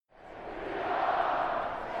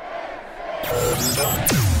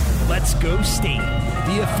Let's Go State,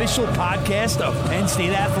 the official podcast of Penn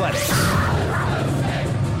State Athletics.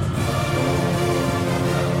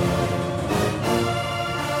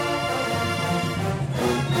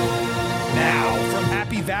 Now, from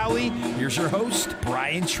Happy Valley, here's your host,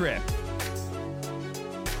 Brian Tripp.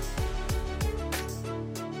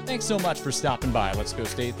 Thanks so much for stopping by. Let's Go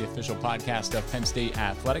State, the official podcast of Penn State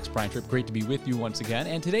Athletics. Brian Tripp, great to be with you once again.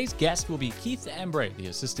 And today's guest will be Keith Embray, the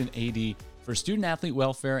Assistant AD for Student Athlete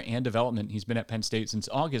Welfare and Development. He's been at Penn State since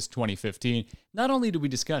August 2015. Not only do we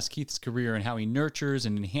discuss Keith's career and how he nurtures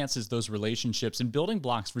and enhances those relationships and building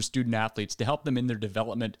blocks for student athletes to help them in their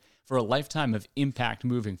development for a lifetime of impact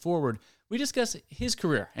moving forward, we discuss his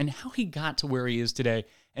career and how he got to where he is today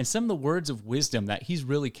and some of the words of wisdom that he's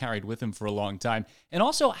really carried with him for a long time, and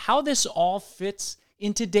also how this all fits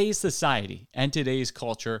in today's society and today's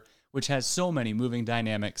culture, which has so many moving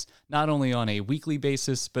dynamics, not only on a weekly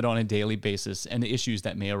basis, but on a daily basis, and the issues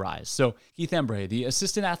that may arise. So Keith Embray, the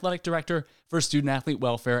Assistant Athletic Director for Student Athlete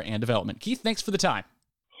Welfare and Development. Keith, thanks for the time.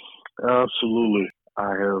 Absolutely. I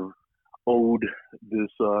have owed this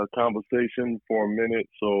conversation for a minute,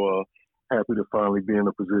 so happy to finally be in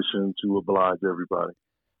a position to oblige everybody.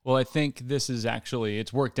 Well, I think this is actually,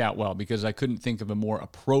 it's worked out well because I couldn't think of a more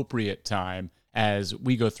appropriate time as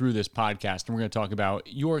we go through this podcast. And we're going to talk about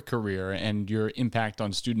your career and your impact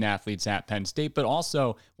on student athletes at Penn State, but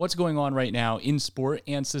also what's going on right now in sport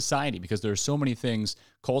and society, because there are so many things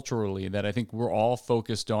culturally that I think we're all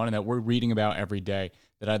focused on and that we're reading about every day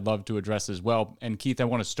that I'd love to address as well. And Keith, I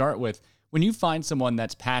want to start with, when you find someone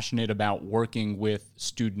that's passionate about working with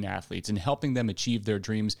student athletes and helping them achieve their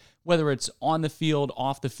dreams, whether it's on the field,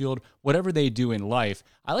 off the field, whatever they do in life,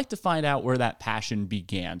 I like to find out where that passion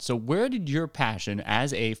began. So where did your passion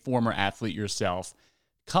as a former athlete yourself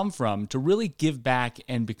come from to really give back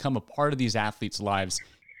and become a part of these athletes' lives?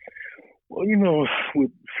 Well,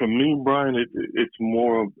 for me, Brian, it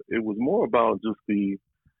was more about just the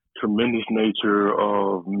tremendous nature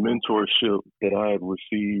of mentorship that I had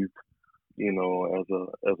received,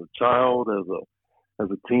 as a child, as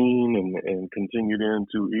a teen, and continued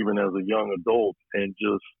into even as a young adult, and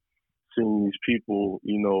just seeing these people,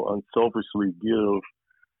 unselfishly give,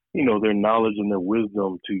 their knowledge and their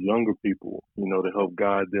wisdom to younger people, to help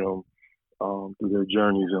guide them through their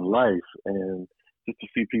journeys in life. And just to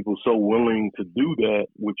see people so willing to do that,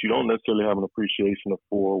 which you don't necessarily have an appreciation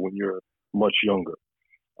for when you're much younger.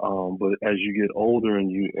 But as you get older and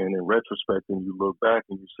in retrospect, and you look back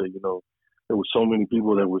and you say, there were so many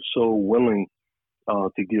people that were so willing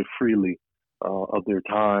to give freely of their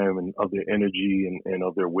time and of their energy and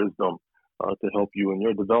of their wisdom to help you in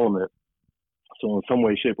your development. So in some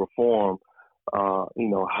way, shape, or form,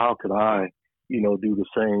 how could I, do the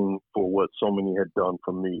same for what so many had done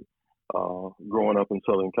for me? Growing up in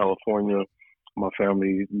Southern California, my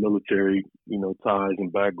family, military, ties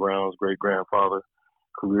and backgrounds, great-grandfather,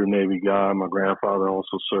 career Navy guy. My grandfather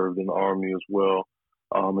also served in the Army as well.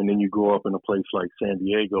 And then you grow up in a place like San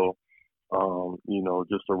Diego,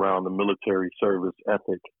 just around the military service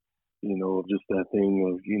ethic, just that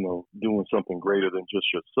thing of, doing something greater than just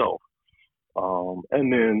yourself.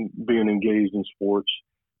 And then being engaged in sports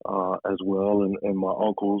as well. And my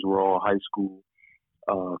uncles were all high school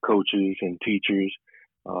coaches and teachers.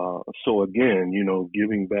 So again,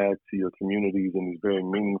 giving back to your communities in these very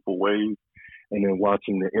meaningful ways, and then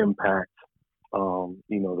watching the impact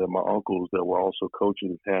that my uncles that were also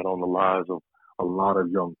coaches had on the lives of a lot of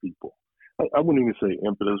young people. I wouldn't even say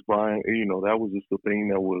impetus, Brian. That was just the thing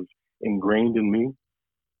that was ingrained in me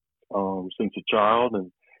since a child,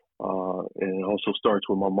 and it also starts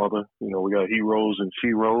with my mother. We got heroes and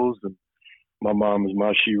sheroes, and my mom is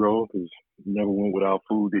my shero because never went without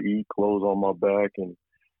food to eat, clothes on my back, and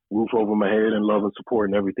roof over my head, and love and support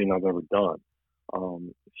in everything I've ever done.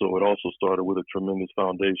 So it also started with a tremendous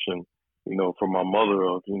foundation, from my mother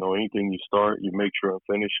of, anything you start, you make sure and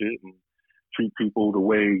finish it, and treat people the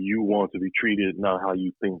way you want to be treated, not how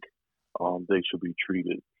you think they should be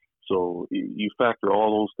treated. So you factor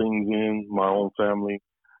all those things in, my own family,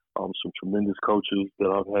 some tremendous coaches that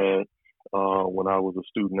I've had when I was a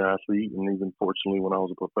student athlete, and even fortunately when I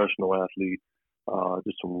was a professional athlete,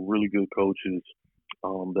 just some really good coaches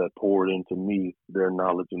that poured into me their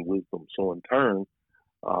knowledge and wisdom. So in turn,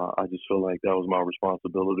 I just feel like that was my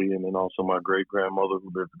responsibility. And then also my great-grandmother,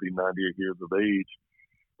 who lived to be 98 years of age,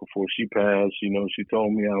 before she passed, she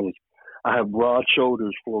told me I have broad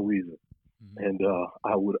shoulders for a reason. Mm-hmm. And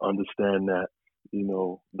I would understand that,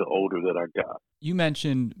 the older that I got. You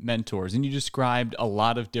mentioned mentors, and you described a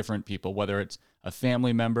lot of different people, whether it's a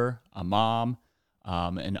family member, a mom,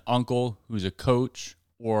 an uncle who's a coach,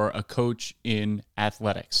 or a coach in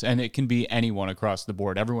athletics, and it can be anyone across the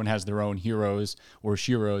board. Everyone has their own heroes or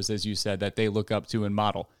sheroes, as you said, that they look up to and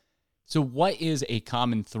model. So what is a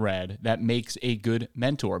common thread that makes a good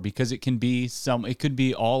mentor? Because it could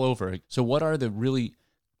be all over. So what are the really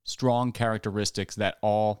strong characteristics that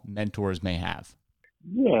all mentors may have?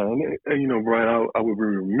 Yeah, and Brian, I would be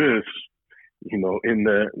remiss, in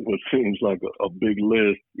that what seems like a big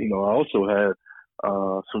list. I also had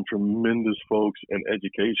some tremendous folks in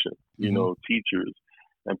education, teachers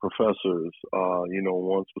and professors.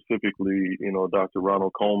 One specifically, Dr.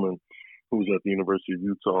 Ronald Coleman, who was at the University of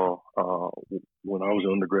Utah when I was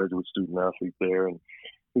an undergraduate student athlete there, and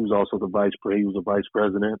he was also he was a vice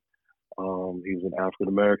president. He was an African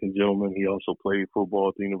American gentleman. He also played football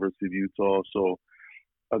at the University of Utah. So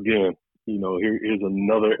again, here's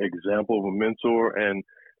another example of a mentor. And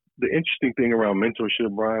the interesting thing around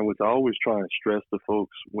mentorship, Brian, which I always try and stress to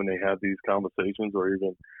folks when they have these conversations or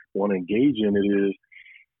even want to engage in it, is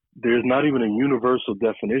there's not even a universal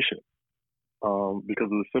definition, because of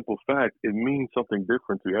the simple fact it means something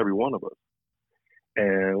different to every one of us.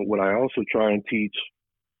 And what I also try and teach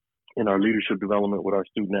in our leadership development with our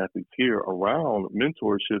student athletes here around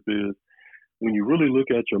mentorship is when you really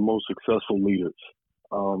look at your most successful leaders,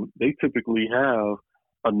 they typically have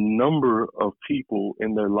a number of people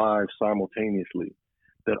in their lives simultaneously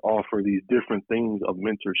that offer these different things of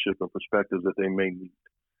mentorship and perspectives that they may need.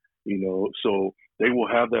 So they will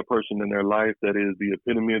have that person in their life that is the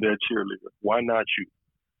epitome of their cheerleader. Why not you?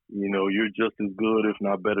 You're just as good, if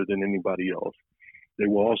not better, than anybody else. They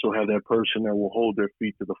will also have that person that will hold their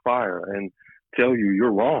feet to the fire and tell you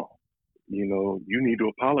you're wrong. You need to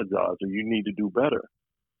apologize or you need to do better.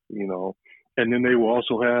 And then they will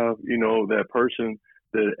also have, that person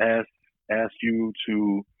that asks you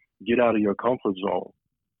to get out of your comfort zone.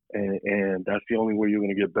 And that's the only way you're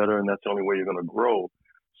going to get better, and that's the only way you're going to grow.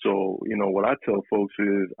 So, what I tell folks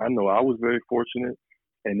is I know I was very fortunate.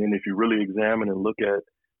 And then if you really examine and look at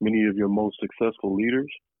many of your most successful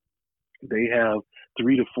leaders, they have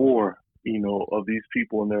 3 to 4, of these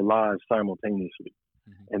people in their lives simultaneously.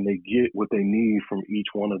 Mm-hmm. And they get what they need from each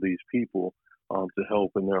one of these people to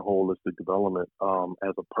help in their holistic development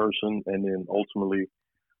as a person, and then ultimately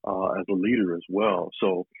as a leader as well.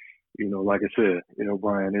 So, like I said,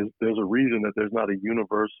 Brian, there's a reason that there's not a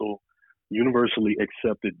universally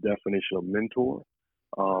accepted definition of mentor.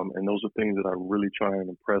 And those are things that I really try and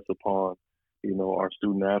impress upon, our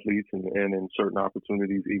student athletes and in certain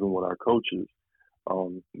opportunities, even with our coaches. Are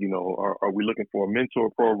we looking for a mentor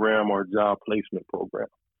program or a job placement program?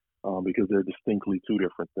 Because they're distinctly two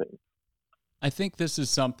different things. I think this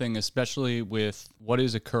is something, especially with what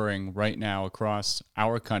is occurring right now across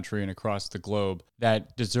our country and across the globe,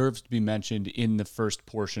 that deserves to be mentioned in the first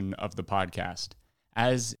portion of the podcast.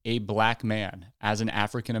 As a Black man, as an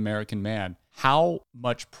African-American man, how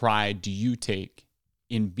much pride do you take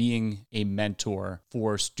in being a mentor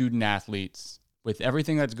for student athletes? With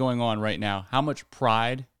everything that's going on right now, how much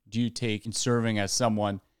pride do you take in serving as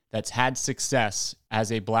someone that's had success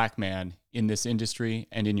as a Black man in this industry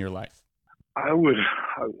and in your life? I would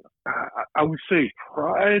say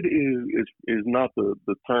pride is not the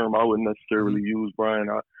term I would necessarily use, Brian.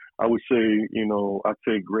 I would say, I'd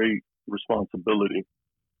say great responsibility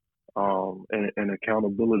and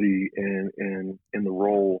accountability in the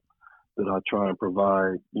role that I try and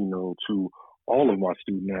provide, to all of my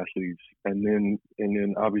student athletes, and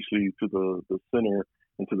then obviously to the center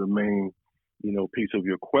and to the main, piece of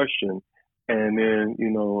your question. And then,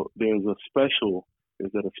 there's a special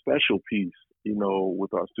piece,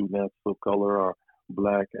 with our student athletes of color, our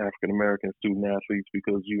Black African-American student athletes,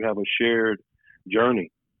 because you have a shared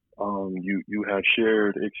journey. You have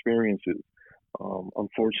shared experiences.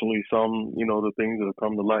 Unfortunately, some, the things that have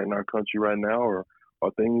come to light in our country right now are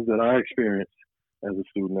things that I experienced as a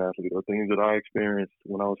student athlete, or things that I experienced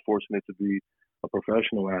when I was fortunate to be a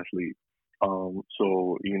professional athlete.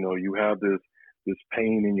 So, you have this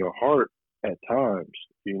pain in your heart at times,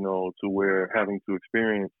 to where having to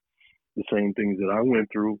experience the same things that I went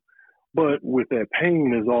through. But with that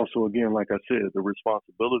pain is also, again, like I said, the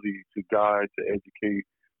responsibility to guide, to educate,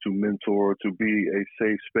 to mentor, to be a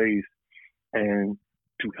safe space, and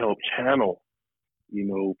to help channel,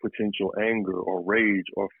 potential anger or rage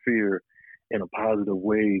or fear in a positive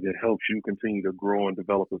way that helps you continue to grow and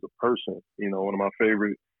develop as a person. One of my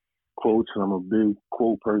favorite quotes, and I'm a big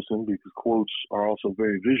quote person because quotes are also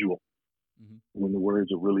very visual when the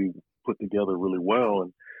words are really put together really well.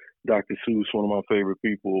 And Dr. Seuss, one of my favorite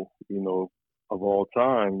people, of all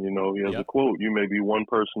time, he has a quote: "You may be one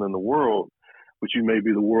person in the world, but you may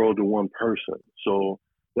be the world to one person." So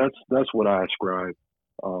that's what I ascribe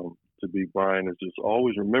to be, Brian, is just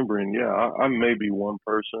always remembering, yeah, I may be one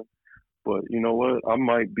person, but you know what? I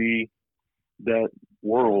might be that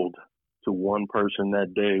world to one person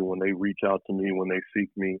that day when they reach out to me, when they seek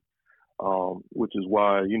me, which is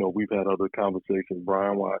why, we've had other conversations,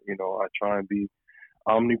 Brian, why, I try and be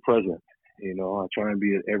omnipresent. I try and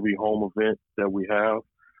be at every home event that we have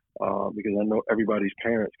because I know everybody's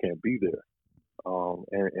parents can't be there.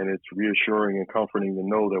 And it's reassuring and comforting to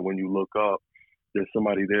know that when you look up, there's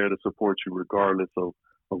somebody there to support you regardless of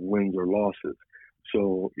wins or losses.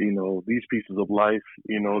 So, these pieces of life,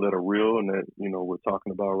 that are real and that, we're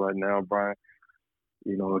talking about right now, Brian,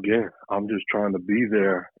 again, I'm just trying to be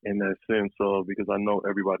there in that sense of, because I know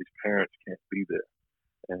everybody's parents can't be there.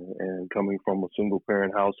 And coming from a single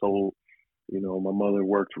parent household, my mother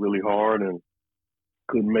worked really hard and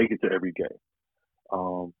couldn't make it to every game.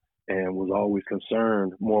 And was always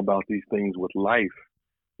concerned more about these things with life.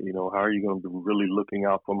 How are you going to be really looking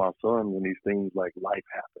out for my son when these things like life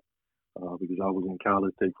happen? Because I was in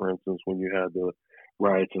college, take for instance, when you had the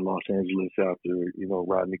riots in Los Angeles after,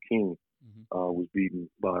 Rodney King was beaten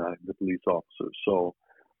by the police officers. So,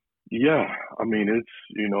 yeah, I mean,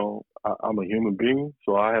 it's, I'm a human being,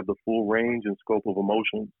 so I have the full range and scope of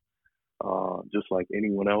emotions, just like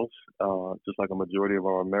anyone else, just like a majority of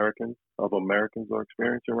Americans are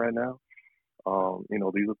experiencing right now.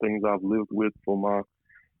 These are things I've lived with for my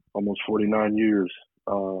almost 49 years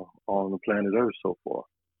on the planet Earth so far.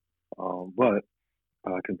 But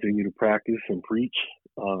I continue to practice and preach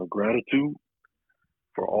gratitude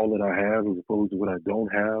for all that I have as opposed to what I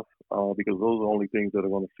don't have, because those are the only things that are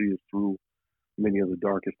going to see us through many of the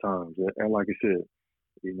darkest times. And like I said,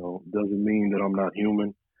 doesn't mean that I'm not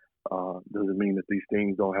human. Doesn't mean that these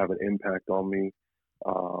things don't have an impact on me.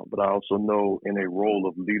 But I also know in a role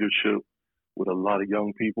of leadership with a lot of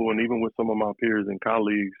young people, and even with some of my peers and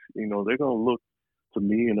colleagues, they're going to look to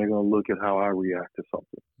me and they're going to look at how I react to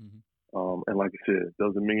something. Mm-hmm. And like I said, it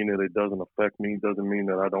doesn't mean that it doesn't affect me. It doesn't mean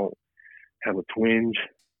that I don't have a twinge,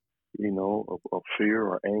 of fear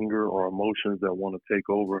or anger or emotions that want to take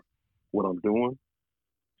over what I'm doing.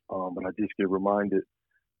 But I just get reminded,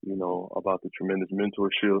 about the tremendous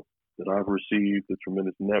mentorship that I've received, the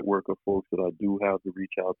tremendous network of folks that I do have to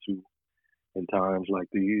reach out to in times like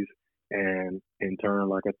these. And in turn,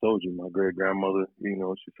 like I told you, my great grandmother,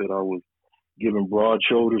 she said I was given broad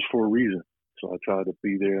shoulders for a reason. So I try to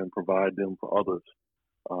be there and provide them for others,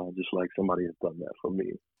 just like somebody has done that for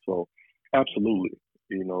me. So absolutely,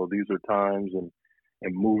 these are times and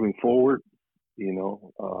moving forward, the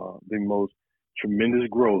most tremendous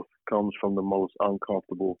growth comes from the most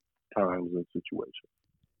uncomfortable times and situations.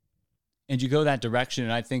 And you go that direction,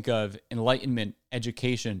 and I think of enlightenment,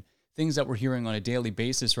 education, things that we're hearing on a daily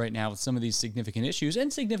basis right now with some of these significant issues.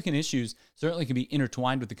 And significant issues certainly can be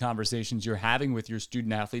intertwined with the conversations you're having with your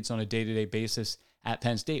student athletes on a day-to-day basis at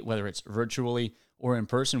Penn State, whether it's virtually or in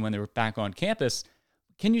person when they're back on campus.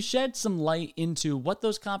 Can you shed some light into what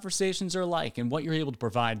those conversations are like and what you're able to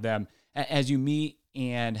provide them as you meet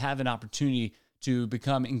and have an opportunity to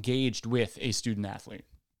become engaged with a student athlete?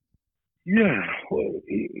 Yeah, well,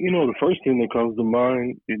 the first thing that comes to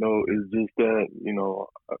mind, is just that,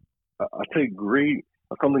 I take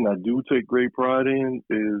something I do take great pride in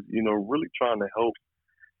is, really trying to help,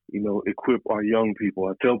 equip our young people.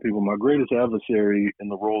 I tell people my greatest adversary in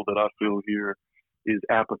the role that I feel here is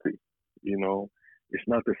apathy. It's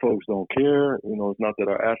not that folks don't care, it's not that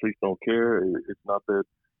our athletes don't care. It's not that,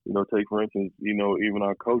 take for instance, even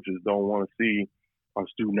our coaches don't want to see our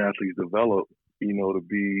student athletes develop, to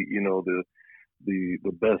be,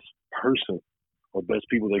 the best person or best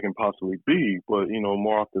people they can possibly be. But,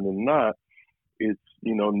 more often than not, it's,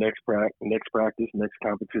 next practice, next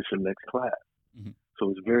competition, next class. Mm-hmm. So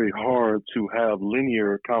it's very hard to have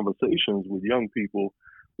linear conversations with young people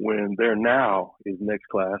when their now is next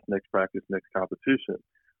class, next practice, next competition.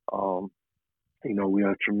 We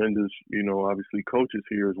have tremendous, obviously coaches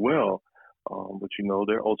here as well. But,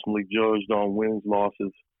 they're ultimately judged on wins,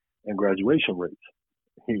 losses, and graduation rates.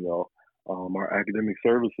 Our academic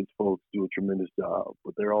services folks do a tremendous job,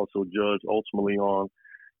 but they're also judged ultimately on,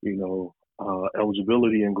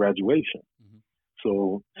 eligibility and graduation. Mm-hmm.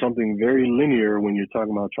 So something very linear when you're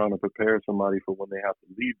talking about trying to prepare somebody for when they have to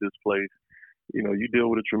leave this place, you deal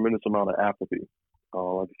with a tremendous amount of apathy.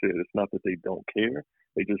 Like I said, it's not that they don't care.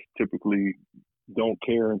 They just typically don't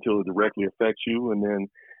care until it directly affects you. And then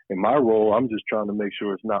in my role, I'm just trying to make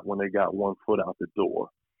sure it's not when they got one foot out the door.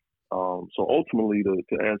 So ultimately,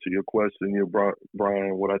 to answer your question here,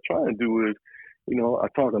 Brian, what I try and do is, I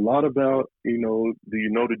talk a lot about, do you know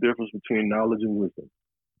the difference between knowledge and wisdom?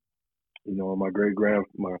 My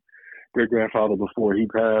great-grandfather, before he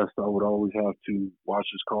passed, I would always have to wash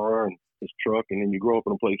his car and his truck. And then you grow up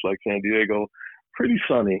in a place like San Diego, pretty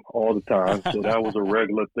sunny all the time. So that was a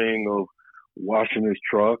regular thing of washing his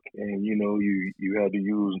truck. And,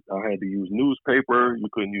 I had to use newspaper. You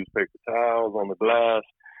couldn't use paper towels on the glass,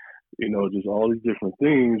 just all these different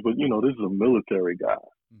things. But, this is a military guy.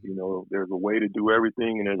 There's a way to do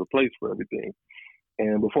everything and there's a place for everything.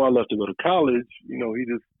 And before I left to go to college, he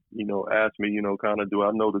just, asked me, kind of, do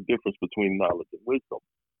I know the difference between knowledge and wisdom?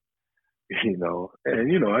 And,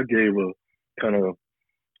 I gave a kind of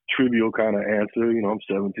trivial kind of answer. I'm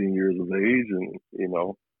 17 years of age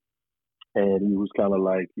and he was kind of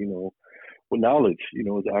like, well, knowledge, is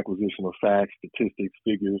the acquisition of facts, statistics,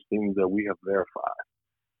 figures, things that we have verified.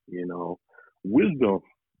 Wisdom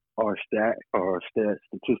are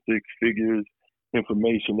statistics, figures,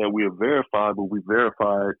 information that we have verified, but we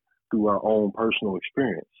verified through our own personal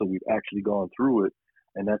experience. So we've actually gone through it,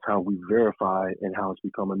 and that's how we verify and how it's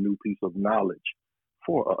become a new piece of knowledge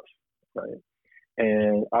for us, right?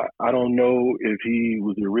 And I don't know if he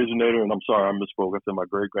was the originator, and I'm sorry, I misspoke. I said my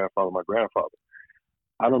great-grandfather, my grandfather.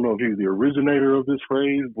 I don't know if he was the originator of this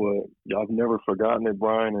phrase, but I've never forgotten it,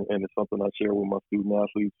 Brian, and it's something I share with my student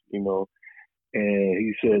athletes, And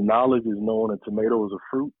he said, knowledge is knowing a tomato is a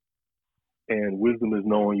fruit, and wisdom is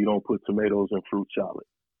knowing you don't put tomatoes in fruit salad.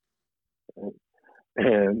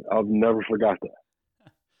 And I've never forgot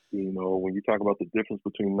that. When you talk about the difference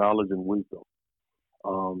between knowledge and wisdom.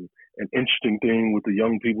 An interesting thing with the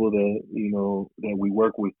young people that we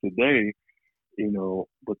work with today,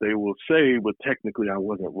 but they will say, but technically I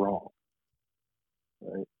wasn't wrong.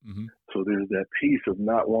 Right? Mm-hmm. So there's that piece of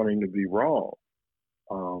not wanting to be wrong.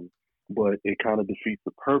 But it kind of defeats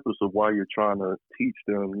the purpose of why you're trying to teach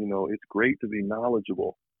them, it's great to be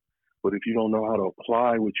knowledgeable, but if you don't know how to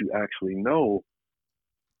apply what you actually know,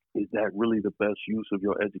 is that really the best use of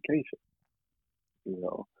your education?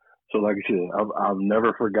 So like I said, I've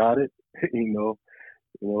never forgot it,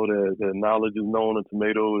 that knowledge is knowing a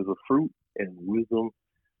tomato is a fruit, and wisdom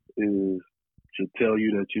should tell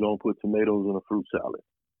you that you don't put tomatoes in a fruit salad.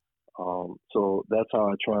 So that's how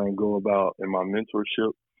I try and go about in my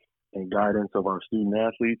mentorship and guidance of our student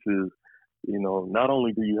athletes is, not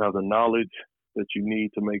only do you have the knowledge that you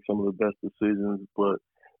need to make some of the best decisions, but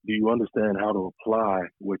do you understand how to apply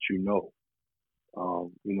what you know?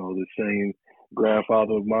 The same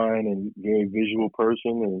grandfather of mine and very visual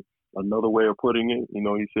person, and another way of putting it,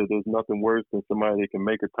 he said there's nothing worse than somebody that can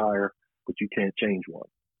make a tire, but you can't change one.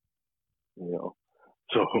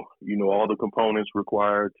 So, all the components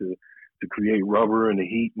required to create rubber and the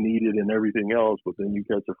heat needed and everything else, but then you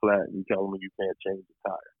catch a flat and you tell them you can't change the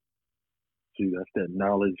tire. See, that's that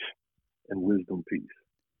knowledge and wisdom piece.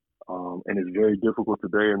 And it's very difficult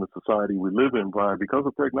today in the society we live in, Brian, because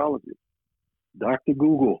of technology. Dr.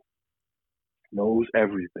 Google knows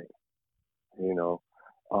everything,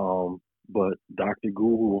 but Dr.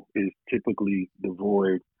 Google is typically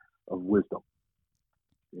devoid of wisdom.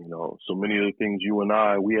 So many of the things you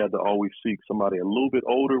and we had to always seek somebody a little bit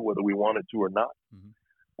older, whether we wanted to or not.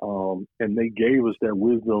 Mm-hmm. And they gave us that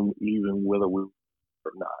wisdom even whether we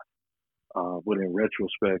or not. But in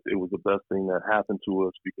retrospect, it was the best thing that happened to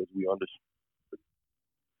us because we understood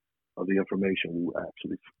the information we were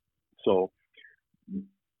actually. So it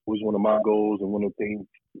was one of my goals and one of the things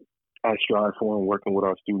I strive for in working with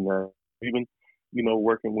our students, even,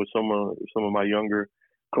 working with some of my younger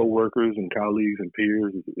co-workers and colleagues and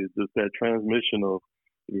peers is just that transmission of,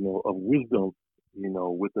 of wisdom,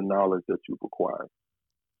 with the knowledge that you've acquired.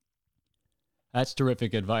 That's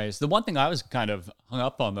terrific advice. The one thing I was kind of hung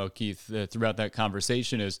up on, though, Keith, throughout that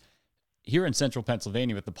conversation is here in central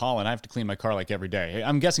Pennsylvania with the pollen, I have to clean my car like every day.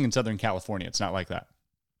 I'm guessing in Southern California, it's not like that.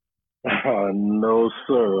 No,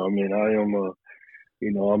 sir. I mean,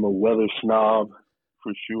 I'm a weather snob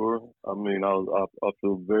for sure. I mean, I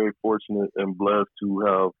feel very fortunate and blessed to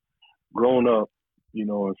have grown up, in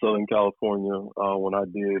Southern California when I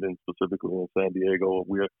did, and specifically in San Diego.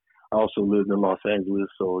 I also lived in Los Angeles,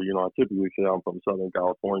 so, I typically say I'm from Southern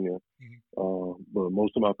California. Mm-hmm. But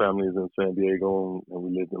most of my family is in San Diego, and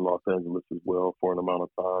we lived in Los Angeles as well for an amount of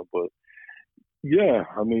time. But, yeah,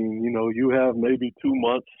 I mean, you have maybe 2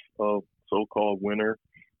 months of so-called winter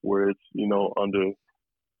where it's, under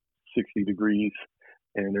 60 degrees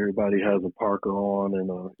and everybody has a parka on and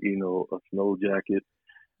a snow jacket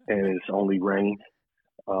and it's only rain.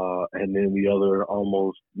 And then the other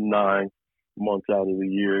almost 9 months out of the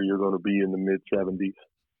year, you're going to be in the mid 70s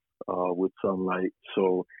with sunlight.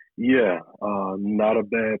 So yeah, not a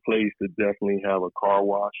bad place to definitely have a car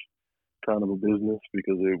wash kind of a business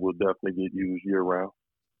because it will definitely get used year round.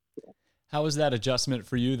 So. How was that adjustment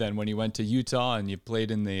for you then when you went to Utah and you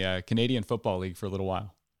played in the Canadian Football League for a little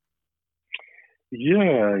while?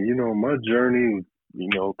 Yeah, my journey,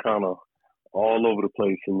 kind of all over the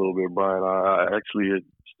place a little bit, Brian. I actually had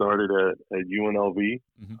started at UNLV,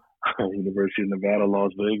 Mm-hmm. University of Nevada,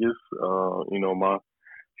 Las Vegas. My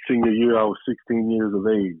senior year, I was 16 years of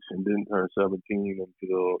age and didn't turn 17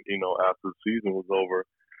 until, after the season was over.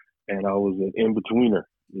 And I was an in-betweener,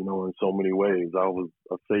 in so many ways. I was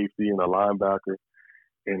a safety and a linebacker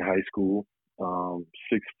in high school,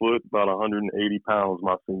 6 foot, about 180 pounds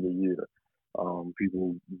my senior year.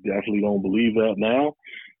 People definitely don't believe that now.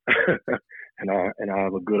 and I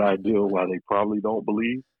have a good idea why they probably don't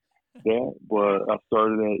believe that. But I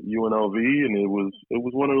started at UNLV, and it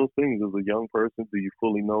was one of those things. As a young person, do you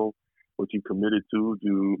fully know what you committed to?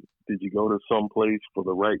 Did you go to some place for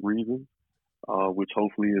the right reason, which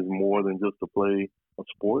hopefully is more than just to play a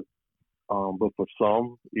sport? But for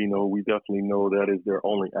some, we definitely know that is their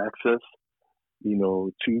only access,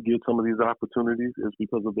 to get some of these opportunities is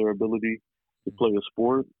because of their ability to play a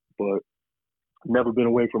sport. But never been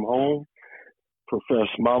away from home,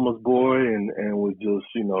 professed mama's boy, and was just,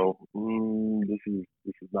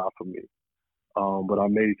 this is not for me. But I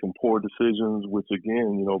made some poor decisions, which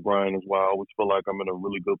again, Brian, is why I always feel like I'm in a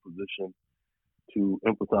really good position to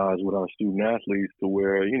empathize with our student athletes, to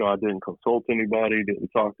where, I didn't consult anybody, didn't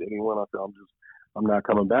talk to anyone. I said, I'm not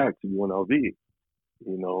coming back to UNLV,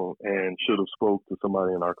 and should have spoke to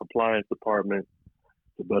somebody in our compliance department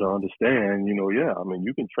to better understand,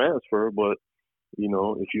 you can transfer, but,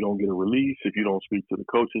 if you don't get a release, if you don't speak to the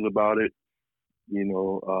coaches about it,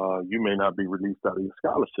 you may not be released out of your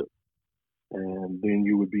scholarship. And then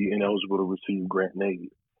you would be ineligible to receive grant and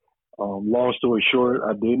aid. Long story short,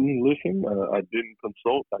 I didn't listen. I didn't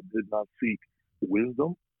consult. I did not seek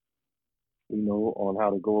wisdom, on how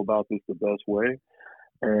to go about this the best way.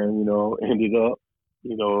 And, ended up,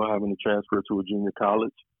 having to transfer to a junior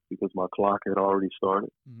college because my clock had already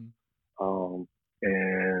started. Mm-hmm.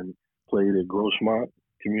 And played at Grossmont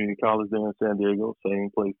Community College there in San Diego, same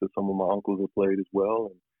place that some of my uncles had played as well.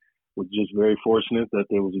 And was just very fortunate that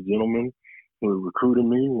there was a gentleman who recruited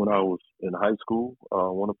me when I was in high school,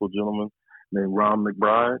 a wonderful gentleman named Ron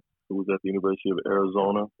McBride, who was at the University of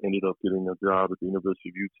Arizona, ended up getting a job at the University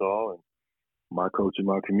of Utah. And my coach in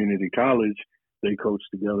my community college, they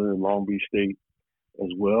coached together in Long Beach State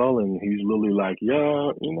as well. And he's literally like,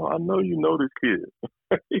 yeah, I know this kid.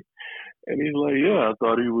 And he's like, yeah, I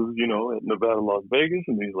thought he was, at Nevada, Las Vegas.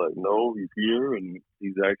 And he's like, no, he's here, and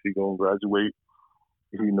he's actually going to graduate,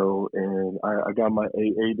 and I got my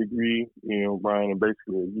AA degree, Brian, in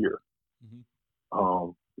basically a year.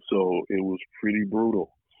 Mm-hmm. So it was pretty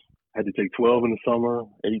brutal. I had to take 12 in the summer,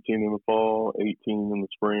 18 in the fall, 18 in the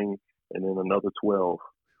spring, and then another 12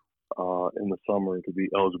 in the summer to be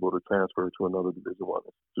eligible to transfer to another Division I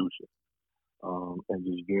institution. And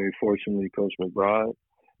just very fortunately, Coach McBride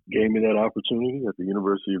gave me that opportunity at the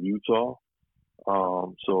University of Utah.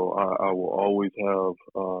 So I will always have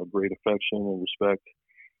great affection and respect,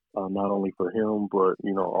 not only for him, but,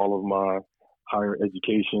 all of my higher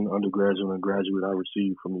education, undergraduate and graduate I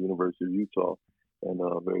received from the University of Utah, and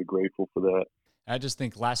very grateful for that. I just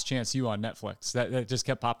think Last Chance U on Netflix. That just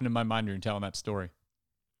kept popping in my mind when you're telling that story.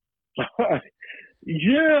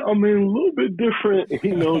 Yeah, a little bit different,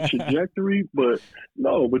 trajectory, but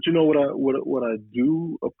no. But what I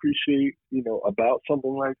do appreciate, about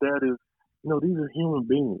something like that is, these are human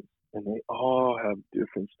beings, and they all have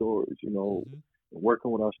different stories. Mm-hmm.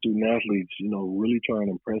 Working with our student athletes, really trying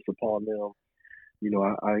to impress upon them.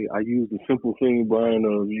 I use the simple thing, Brian,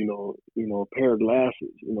 of a pair of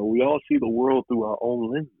glasses. We all see the world through our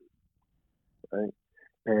own lenses, right?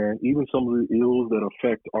 And even some of the ills that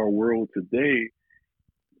affect our world today,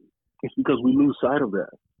 it's because we lose sight of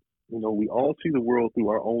that. We all see the world through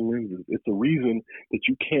our own lenses. It's the reason that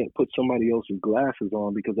you can't put somebody else's glasses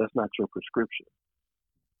on, because that's not your prescription,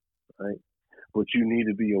 right? But you need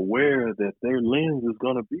to be aware that their lens is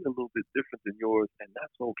going to be a little bit different than yours, and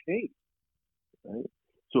that's okay, right?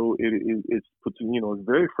 So it's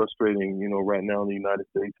very frustrating, right now in the United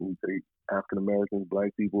States, when you take African Americans,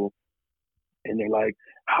 Black people, and they're like,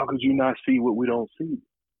 how could you not see what we don't see,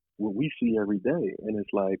 what we see every day? And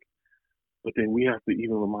it's like, but then we have to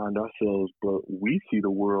even remind ourselves, but we see the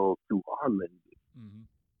world through our lenses,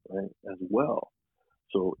 mm-hmm. right, as well.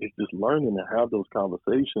 So it's just learning to have those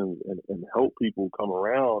conversations and help people come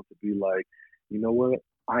around to be like, you know what,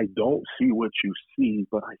 I don't see what you see,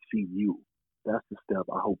 but I see you. That's the step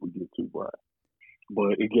I hope we get to, Brian.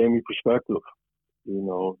 But it gave me perspective,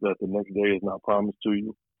 that the next day is not promised to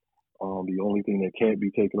you. The only thing that can't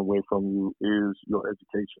be taken away from you is your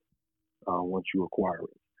education once you acquire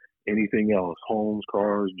it. anything else, homes,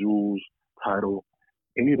 cars, jewels, title,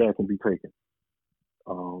 any of that can be taken.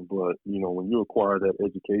 But, when you acquire that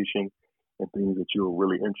education and things that you're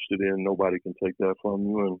really interested in, nobody can take that from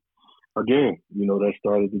you. And again, that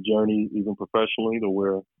started the journey even professionally to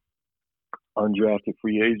where undrafted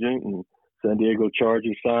free agent and San Diego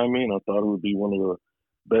Chargers signed me, and I thought it would be one of the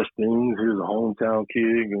best things. Here's a hometown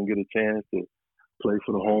kid going to get a chance to play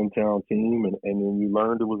for the hometown team, and then you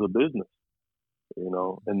learned it was a business, in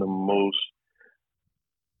the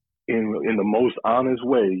most honest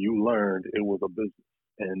way, you learned it was a business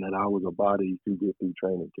and that I was a body to get through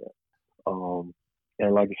training camp.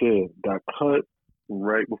 And like I said, got cut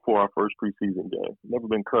right before our first preseason game. Never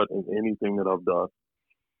been cut in anything that I've done.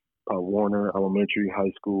 Warner Elementary,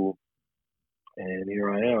 high school, and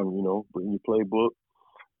here I am, bring your playbook.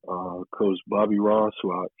 Coach Bobby Ross,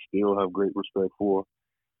 who I still have great respect for,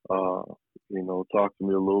 talked to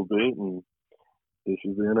me a little bit, and this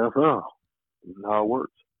is the NFL. This is how it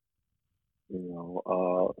works.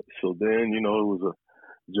 So then, it was a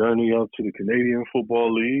journey up to the Canadian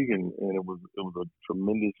Football League, and it was a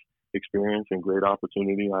tremendous experience and great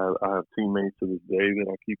opportunity. I have teammates to this day that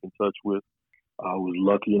I keep in touch with. I was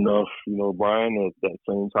lucky enough, Brian, at that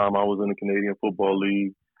same time I was in the Canadian Football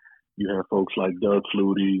League, you had folks like Doug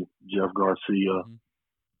Flutie, Jeff Garcia,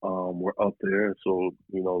 were up there. So,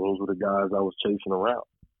 those were the guys I was chasing around.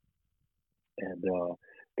 And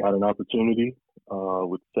got an opportunity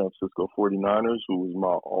with the San Francisco 49ers, who was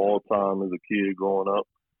my all-time as a kid growing up.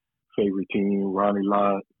 Favorite team, Ronnie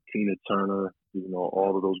Lott, Tina Turner,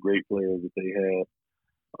 all of those great players that they had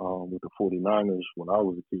with the 49ers when I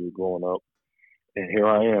was a kid growing up. And here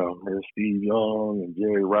I am. There's Steve Young and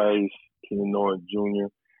Jerry Rice, Ken Norton Jr.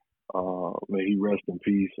 May he rest in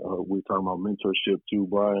peace. We're talking about mentorship too,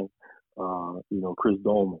 Brian. Chris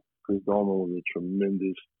Dolman. Chris Dolman was a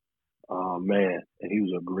tremendous man, and he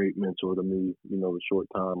was a great mentor to me, the short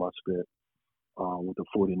time I spent with the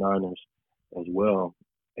 49ers as well.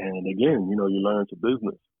 And again, you learn to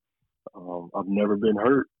business. I've never been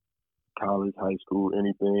hurt, college, high school,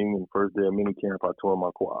 anything. And first day of minicamp, I tore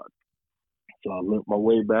my quad. So I limped my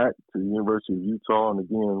way back to the University of Utah. And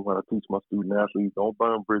again, when I teach my student athletes, don't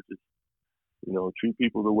burn bridges. Treat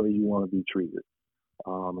people the way you want to be treated.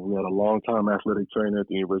 And we had a long-time athletic trainer at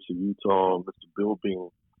the University of Utah, Mr. Bill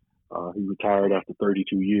Bean. He retired after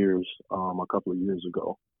 32 years a couple of years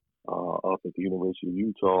ago up at the University of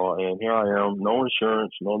Utah. And here I am, no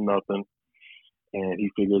insurance, no nothing. And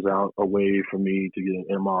he figures out a way for me to get an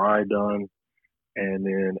MRI done and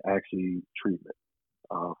then actually treatment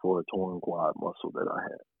for a torn quad muscle that I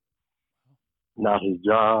had. Not his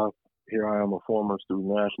job. Here I am, a former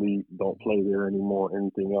student athlete, don't play there anymore,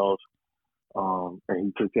 anything else. And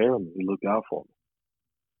he took care of me. He looked out for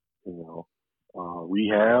me.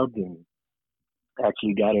 Rehabbed and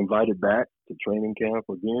actually got invited back to training camp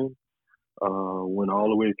again. Went all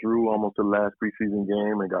the way through almost the last preseason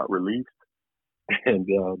game and got released. And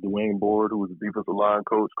Dwayne Board, who was the defensive line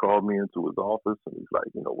coach, called me into his office and he's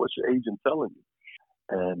like, what's your agent telling you?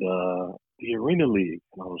 And the Arena League.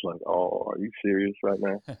 And I was like, oh, are you serious right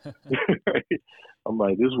now? I'm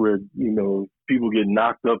like, this is where, people get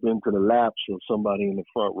knocked up into the laps of somebody in the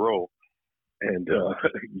front row. And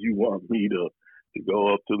you want me to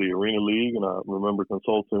go up to the Arena League? And I remember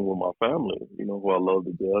consulting with my family, who I love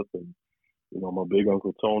to death. And, my big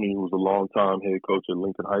uncle Tony, who was a longtime head coach at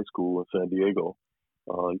Lincoln High School in San Diego.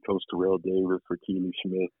 He coached Terrell Davis for Keely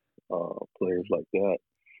Smith, players like that.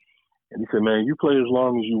 And he said, man, you play as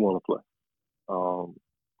long as you want to play.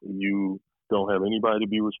 You don't have anybody to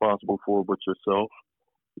be responsible for but yourself.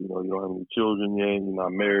 You don't have any children yet. You're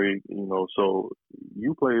not married, so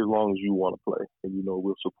you play as long as you want to play. And,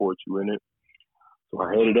 we'll support you in it. So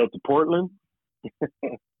I headed up to Portland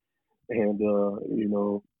and,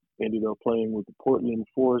 ended up playing with the Portland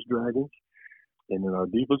Forest Dragons. And then our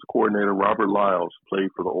defensive coordinator, Robert Lyles,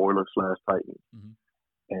 played for the Oilers/Titans. Mm-hmm.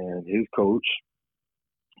 And his coach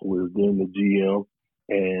was then the GM.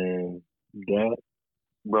 And that,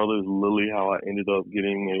 brother, is literally how I ended up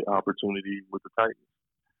getting an opportunity with the Titans.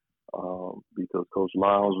 Because Coach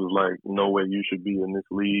Lyles was like, no way you should be in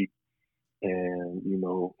this league. And, he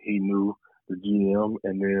knew the GM.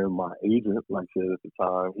 And then my agent, like I said at the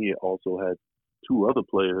time, he also had two other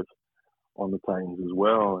players on the Titans as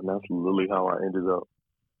well. And that's literally how I ended up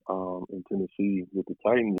in Tennessee with the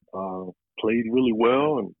Titans. Played really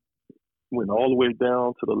well and went all the way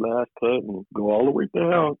down to the last cut and go all the way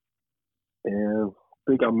down. And I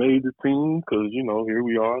think I made the team because, here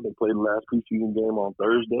we are. They played the last preseason game on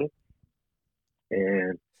Thursday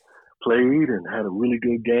and played and had a really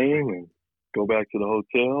good game and go back to the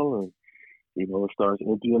hotel and, it starts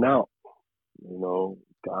emptying out.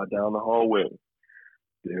 got down the hallway.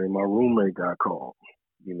 Then my roommate got called.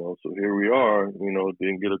 So here we are.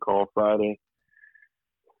 Didn't get a call Friday,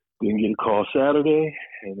 didn't get a call Saturday,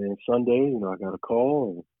 and then Sunday, I got a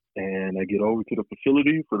call, and I get over to the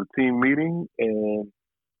facility for the team meeting, and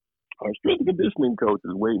our strength and conditioning coach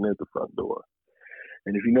is waiting at the front door.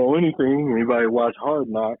 And if you know anything, anybody watch Hard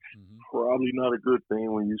Knocks, probably not a good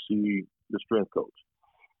thing when you see the strength coach.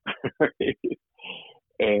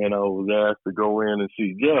 And I was asked to go in and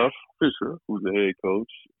see Jeff Fisher, who's the head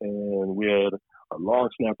coach, and we had a long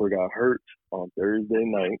snapper got hurt on Thursday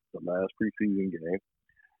night, the last preseason game.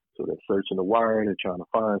 So they're searching the wire, they're trying to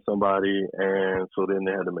find somebody, and so then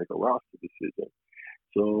they had to make a roster decision.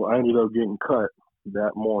 So I ended up getting cut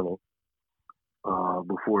that morning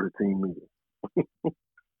before the team meeting.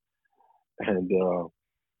 And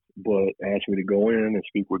but asked me to go in and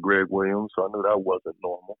speak with Greg Williams, so I knew that wasn't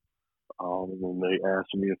normal. And they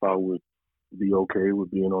asked me if I would be okay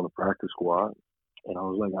with being on the practice squad, and I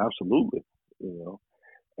was like, absolutely,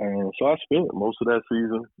 And so I spent most of that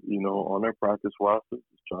season, on their practice roster,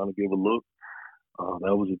 just trying to give a look.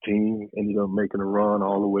 That was a team, ended up making a run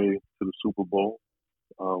all the way to the Super Bowl,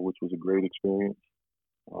 which was a great experience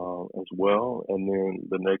as well. And then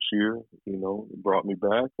the next year, it brought me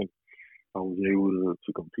back, and I was able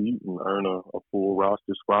to compete and earn a full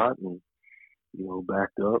roster spot, and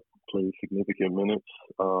backed up, played significant minutes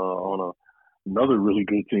on another really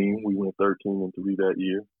good team. We went 13-3 that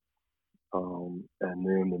year. And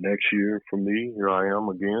then the next year for me, here I am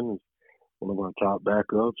again as one of our top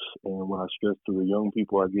backups. And when I stress to the young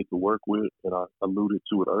people I get to work with, and I alluded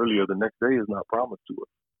to it earlier, the next day is not promised to us.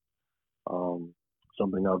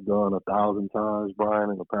 Something I've done 1,000 times,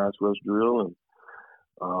 Brian, in the pass rush drill, and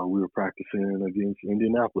we were practicing against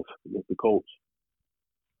Indianapolis, against the Colts.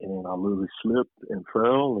 And I literally slipped and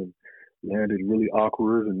fell and landed really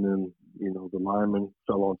awkward. And then, the lineman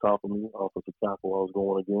fell on top of me, offensive tackle I was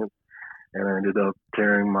going against. And I ended up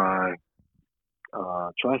tearing my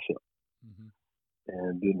tricep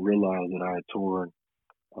and didn't realize that I had tore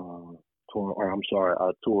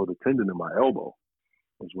the tendon in my elbow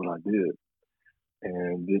is what I did.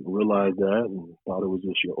 And didn't realize that and thought it was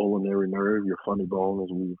just your ulnar nerve, your funny bone as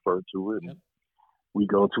we refer to it. Yep. We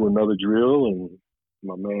go to another drill and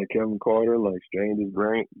my man Kevin Carter strained his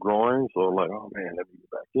groin. So I'm like, oh man, let me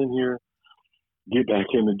get back in here. Get back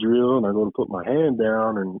in the drill, and I go to put my hand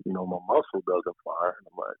down, and my muscle doesn't fire. And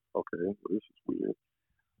I'm like, okay, well, this is weird.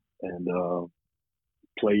 And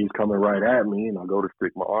plays coming right at me, and I go to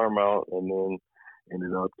stick my arm out, and then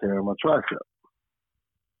ended up tearing my tricep.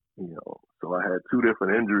 So I had two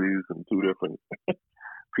different injuries and two different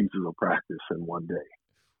pieces of practice in one day.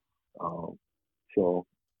 So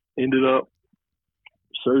ended up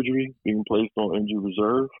surgery, being placed on injured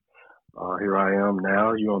reserve. Here I am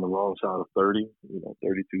now. You're on the wrong side of 30,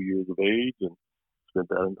 32 years of age, and spent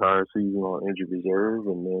that entire season on injured reserve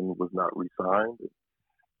and then was not re-signed.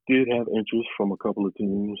 Did have interest from a couple of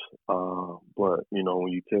teams, but,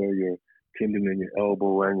 when you tear your tendon in your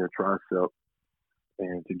elbow and your tricep,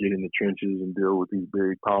 and to get in the trenches and deal with these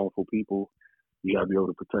very powerful people, you got to be able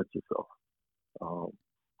to protect yourself.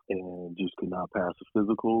 And just could not pass a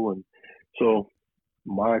physical. And so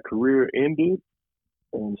my career ended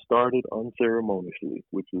and started unceremoniously,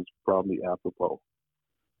 which is probably apropos.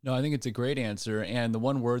 No, I think it's a great answer. And the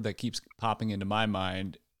one word that keeps popping into my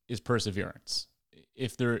mind is perseverance.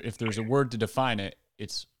 If there's a word to define it,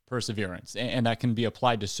 it's perseverance. And that can be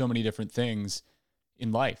applied to so many different things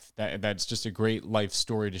in life. That's just a great life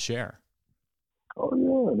story to share. Oh,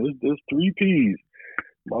 yeah. There's 3 Ps.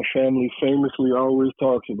 My family famously always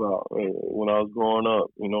talks about when I was growing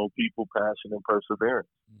up, people, passion, and perseverance.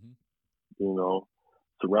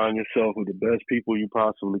 Surround yourself with the best people you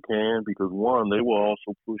possibly can, because one, they will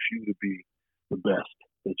also push you to be the best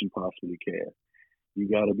that you possibly can. You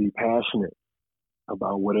got to be passionate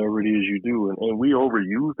about whatever it is you do. And we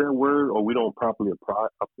overuse that word, or we don't properly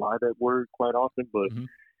apply that word quite often. But,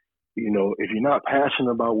 if you're not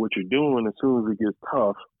passionate about what you're doing, as soon as it gets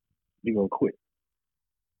tough, you're going to quit.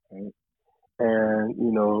 Right? And,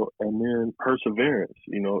 and then perseverance,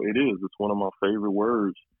 it's one of my favorite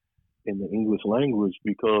words in the English language,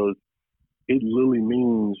 because it literally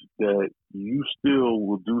means that you still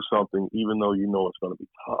will do something even though you know it's going to be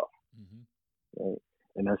tough. Right?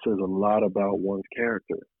 And that says a lot about one's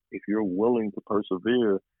character. If you're willing to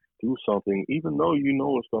persevere through something, even though you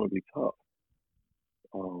know it's going to be tough.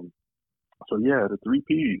 So yeah, the 3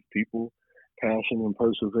 Ps, people, passion, and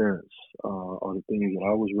perseverance, are the things that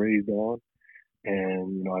I was raised on.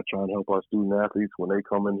 And, I try and help our student athletes when they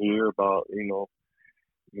come in here about, the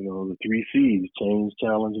 3 Cs, change,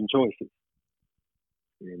 challenge, and choices.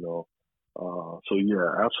 So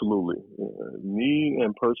yeah, absolutely. Me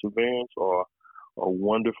and Perseverance are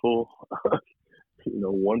wonderful,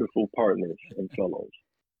 wonderful partners and fellows.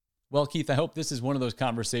 Well, Keith, I hope this is one of those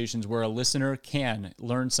conversations where a listener can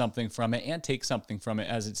learn something from it and take something from it,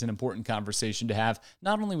 as it's an important conversation to have,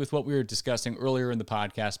 not only with what we were discussing earlier in the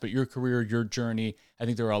podcast, but your career, your journey. I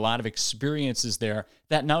think there are a lot of experiences there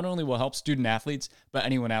that not only will help student athletes, but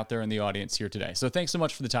anyone out there in the audience here today. So thanks so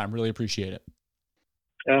much for the time. Really appreciate it.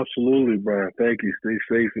 Absolutely, Brian. Thank you. Stay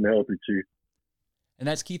safe and healthy, Chief. And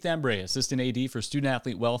that's Keith Embray, Assistant AD for Student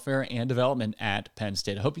Athlete Welfare and Development at Penn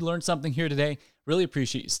State. I hope you learned something here today. Really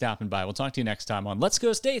appreciate you stopping by. We'll talk to you next time on Let's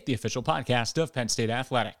Go State, the official podcast of Penn State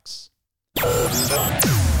Athletics.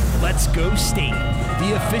 Let's Go State,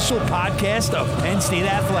 the official podcast of Penn State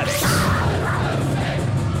Athletics.